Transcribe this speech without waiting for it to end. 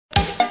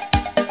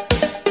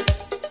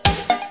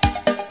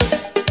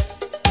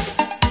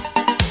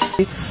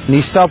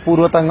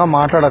నిష్ఠాపూర్వకంగా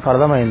మాట్లాడక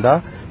అర్థమైందా?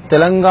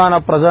 తెలంగాణ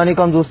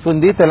ప్రజానీకం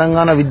చూస్తుంది,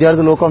 తెలంగాణ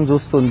విద్యార్థి లోకం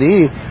చూస్తుంది.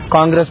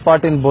 కాంగ్రెస్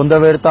పార్టీని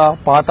బొందబెడతా,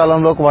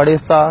 పాతాళంలోకి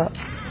పడేస్తా,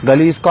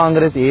 గలీజ్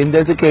కాంగ్రెస్. ఏం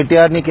తెలుసు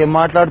కేటీఆర్, నీకేం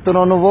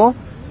మాట్లాడుతున్నావు నువ్వు?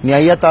 నీ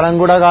అయ్య తరం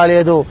కూడా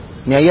కాలేదు,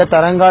 నీ అయ్య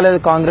తరం కాలేదు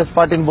కాంగ్రెస్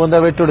పార్టీని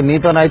బొందబెట్టుడు.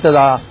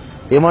 నీతోనైతుందా?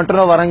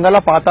 ఏమంటున్నావు? వరంగల్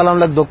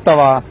పాతాళంలోకి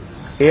దొక్కుతావా?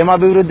 ఏం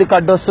అభివృద్ధికి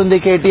అడ్డొస్తుంది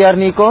కేటీఆర్?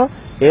 నీకో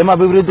ఏం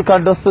అభివృద్ధికి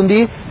అడ్డొస్తుంది?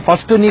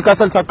 ఫస్ట్ నీకు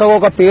అసలు చక్కగా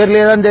ఒక పేరు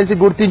లేదని తెలిసి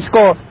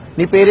గుర్తించుకో.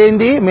 నీ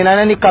పేరేంది? మీ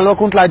నాయన నీకు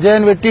కల్వకుంట్ల అజయ్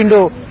అని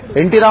పెట్టిండు.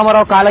 ఎన్టీ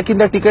రామారావు కాళ్ళ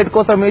కింద టికెట్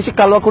కోసం వేసి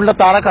కల్వకుంట్ల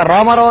తారక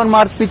రామారావు అని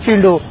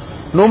మార్చిపించిండు.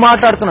 నువ్వు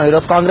మాట్లాడుతున్నావు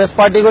ఈరోజు కాంగ్రెస్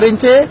పార్టీ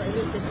గురించి.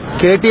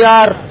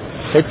 కేటీఆర్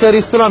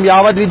హెచ్చరిస్తున్నాం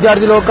యావత్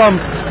విద్యార్థి లోకం.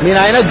 మీ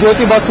నాయన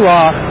జ్యోతి బసువా?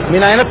 మీ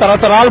నాయన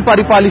తరతరాలు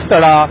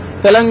పరిపాలిస్తాడా?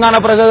 తెలంగాణ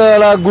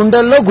ప్రజల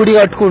గుండెల్లో గుడి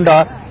కట్టుకుండా.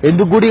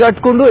 ఎందుకు గుడి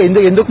కట్టుకుండు?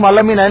 ఎందుకు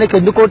మళ్ళీ మీ నాయనకి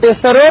ఎందుకు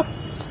ఓటేస్తారు?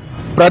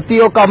 ప్రతి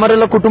ఒక్క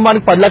అమరుల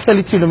కుటుంబానికి 10 లక్షలు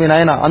ఇచ్చిండు మీ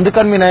నాయన,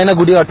 అందుకని మీ నాయన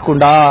గుడి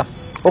కట్టుకుండా.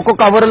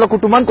 ఒక్కొక్క అమరుల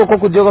కుటుంబానికి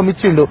ఒక్కొక్క ఉద్యోగం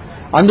ఇచ్చిండు,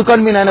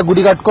 అందుకని మీ నాయన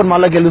గుడి కట్టుకొని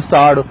మళ్ళా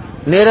గెలుస్తాడు.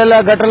 నేరేళ్ల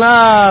ఘటన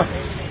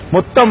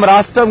మొత్తం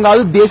రాష్ట్రం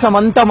కాదు దేశం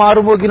అంతా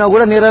మారుమోగినా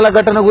కూడా నేరేళ్ల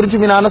ఘటన గురించి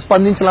మీ నాన్న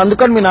స్పందించాలి,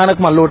 అందుకని మీ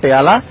నాన్నకు మళ్ళీ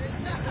ఓటేయాలా?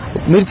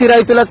 మిర్చి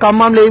రైతుల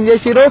ఖమ్మంలో ఏం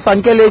చేసిరో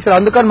సంఖ్యలు వేసారు,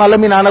 అందుకని మళ్ళీ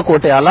మీ నాన్నకు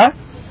ఓటేయాలా?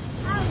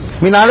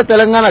 మీ నాన్న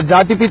తెలంగాణ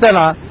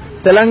జాతిపితనా?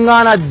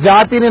 తెలంగాణ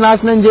జాతిని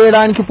నాశనం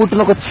చేయడానికి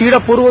పుట్టిన ఒక చీడ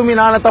పురుగు మీ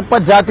నాన్న తప్ప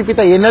జాతిపిత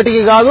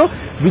ఎన్నటికీ కాదు.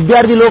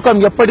 విద్యార్థి లోకం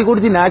ఎప్పటికీ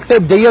కూడా దీన్ని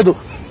యాక్సెప్ట్ చేయదు.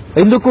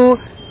 ఎందుకు?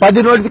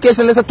 10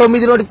 నోటిఫికేషన్లు వేస్తే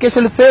 9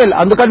 నోటిఫికేషన్లు ఫెయిల్,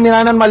 అందుకని మీ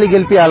నాన్నని మళ్ళీ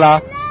గెలిపియాలా?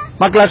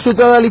 మాకు 1,00,000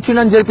 ఉద్యోగాలు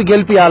ఇచ్చిండని చెప్పి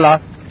గెలిపియాలా?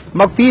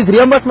 మాకు ఫీజు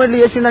రియంబర్స్మెంట్లు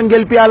చేసిండని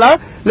గెలిపియాలా?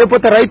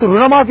 లేకపోతే రైతు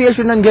రుణమాఫీ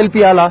చేసిండని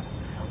గెలిపియాలా?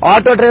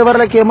 ఆటో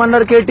డ్రైవర్లకు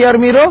ఏమన్నారు కేటీఆర్?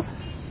 మీరు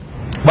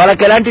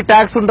వాళ్ళకి ఎలాంటి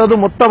ట్యాక్స్ ఉండదు,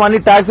 మొత్తం అన్ని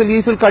ట్యాక్సులు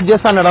గీసులు కట్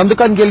చేస్తాడు,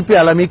 అందుకని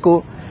గెలిపియాలా మీకు?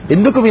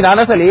 ఎందుకు? మీ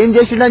నాన్న అసలు ఏం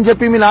చేసిండని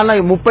చెప్పి మీ నాన్న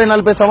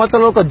 30-40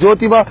 సంవత్సరాలు ఒక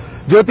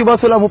జ్యోతి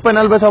బస్సులో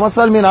 30-40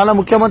 సంవత్సరాలు మీ నాన్న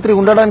ముఖ్యమంత్రి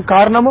ఉండడానికి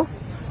కారణము?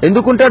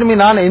 ఎందుకుంటాడు మీ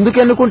నాన్న? ఎందుకు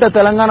ఎన్నుకుంటాడు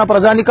తెలంగాణ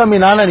ప్రజానికం మీ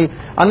నాన్నని?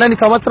 అన్నని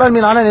సంవత్సరాలు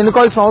మీ నాన్నని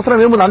ఎన్నుకోవాల్సిన అవసరం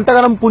ఏముంది?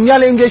 అంతగానం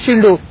పుణ్యాలు ఏం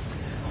చేసిండు?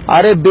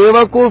 అరే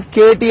బేవకూఫ్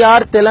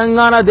కేటీఆర్,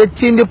 తెలంగాణ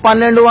తెచ్చింది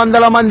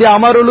 1200 మంది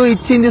అమరులు,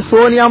 ఇచ్చింది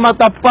సోనియామ్మ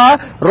తప్ప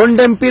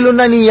 2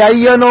 ఎంపీలున్న నీ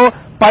అయ్యనో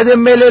 10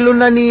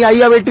 ఎమ్మెల్యేలున్న నీ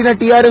అయ్య పెట్టిన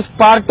టీఆర్ఎస్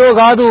పార్టో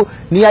కాదు.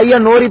 నీ అయ్య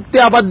నోరిప్తే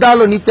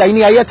అబద్దాలు, నీ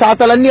అయ్య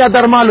చాతలన్నీ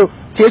అధర్మాలు,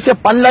 చేసే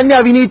పనులన్నీ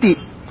అవినీతి.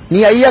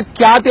 నీ అయ్య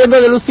ఖ్యాతి ఏందో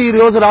తెలుసు ఈ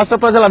రోజు రాష్ట్ర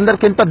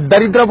ప్రజలందరికీ, ఎంత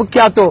దరిద్రపు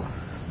ఖ్యాతో.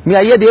 మీ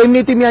అయ్యది ఏం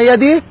నీతి? మీ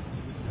అయ్యది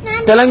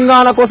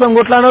తెలంగాణ కోసం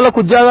కొట్లాడోళ్ళకు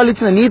ఉద్యోగాలు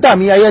ఇచ్చిన నీత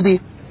మీ అయ్యది.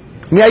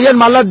 మీ అయ్యని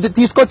మళ్ళా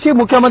తీసుకొచ్చి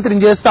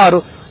ముఖ్యమంత్రిని చేస్తారు.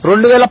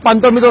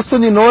 2019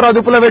 వస్తుంది, నోరు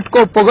అదుపులో పెట్టుకో.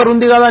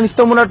 పొగరుంది కదా అని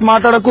ఇష్టం ఉన్నట్టు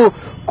మాట్లాడకు.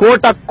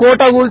 కోట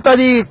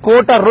కూలుతుంది.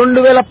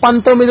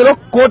 2019లో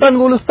కోటను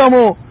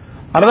కూలుస్తాము,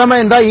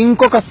 అర్థమైందా?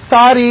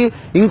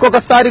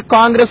 ఇంకొకసారి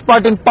కాంగ్రెస్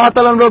పార్టీని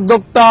పాతాళంలోకి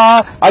దొక్కుతా,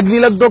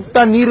 అగ్నిలకు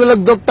దొక్కుతా,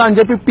 నీరులకు దొక్కుతా అని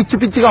చెప్పి పిచ్చి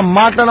పిచ్చిగా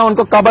మాట్లాడడం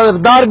అనుకో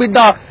ఖబర్దార్ బిడ్డ.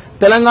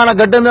 తెలంగాణ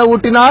గడ్డ మీద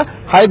పుట్టినా,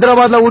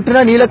 హైదరాబాద్ లో పుట్టినా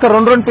నీ లెక్క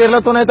 2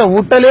 పేర్లతోనైతే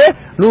పుట్టలే.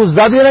 నువ్వు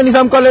చదివిన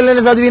నిజాం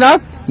కాలేజీలో చదివినా,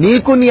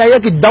 నీకు నీ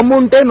అయ్యకి దమ్ము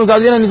ఉంటే నువ్వు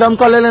చదివిన నిజాం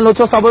కాలేజీలో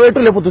వచ్చో సభ పెట్టు,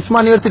 లేకపోతే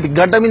ఉస్మాన్ యూనివర్సిటీ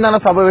గడ్డ మీద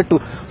సభ పెట్టు.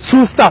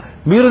 చూస్తా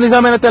మీరు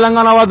నిజమైన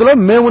తెలంగాణవాదులో,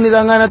 మేము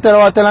నిజంగానే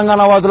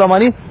తెలంగాణవాదులం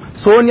అని.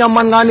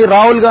 సోనియమ్మన్ గాని,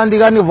 రాహుల్ గాంధీ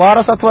గాని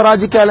వారసత్వ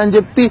రాజకీయాలని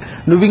చెప్పి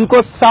నువ్వు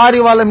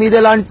ఇంకోసారి వాళ్ళ మీద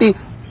ఎలాంటి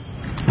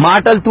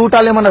మాటలు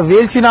తూటాలు ఏమన్నా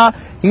వేల్చినా,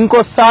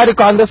 ఇంకోసారి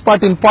కాంగ్రెస్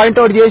పార్టీని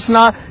పాయింట్అవుట్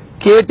చేసినా,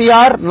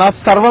 కేటీఆర్ నా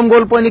సర్వం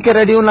కోల్పోనికే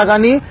రెడీ ఉన్నా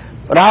గానీ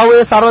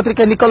రాబోయే సార్వత్రిక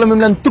ఎన్నికల్లో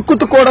మిమ్మల్ని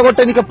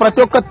తుక్కుతుకోడగొట్టడానికి ప్రతి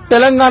ఒక్క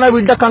తెలంగాణ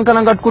బిడ్డ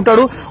కంకణం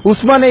కట్టుకుంటాడు.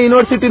 ఉస్మానియా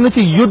యూనివర్సిటీ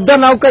నుంచి యుద్ధ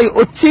నౌకై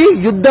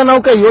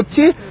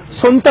వచ్చి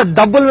సొంత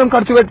డబ్బులు మేము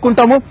ఖర్చు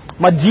పెట్టుకుంటాము.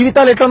 మా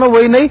జీవితాలు ఎట్లనో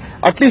పోయినాయి,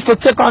 అట్లీస్ట్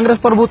వచ్చే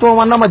కాంగ్రెస్ ప్రభుత్వం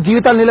అన్నా మా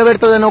జీవితాలు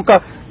నిలబెడుతుందని ఒక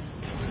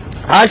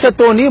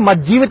ఆశతోని మా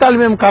జీవితాలు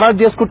మేము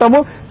ఖరాబ్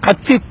చేసుకుంటాము.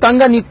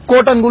 ఖచ్చితంగా నీ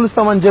కోటను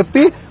కూలుస్తామని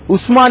చెప్పి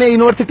ఉస్మానియా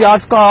యూనివర్సిటీ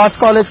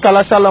ఆర్ట్స్ కాలేజ్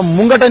కళాశాల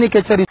ముంగట నీకు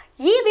హెచ్చరి.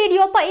 ఈ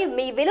వీడియోపై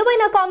మీ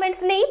విలువైన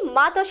కామెంట్స్ ని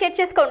మాతో షేర్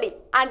చేసుకోండి.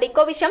 అండ్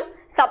ఇంకో విషయం,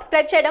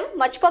 సబ్స్క్రైబ్ చేయడం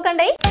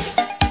మర్చిపోకండి.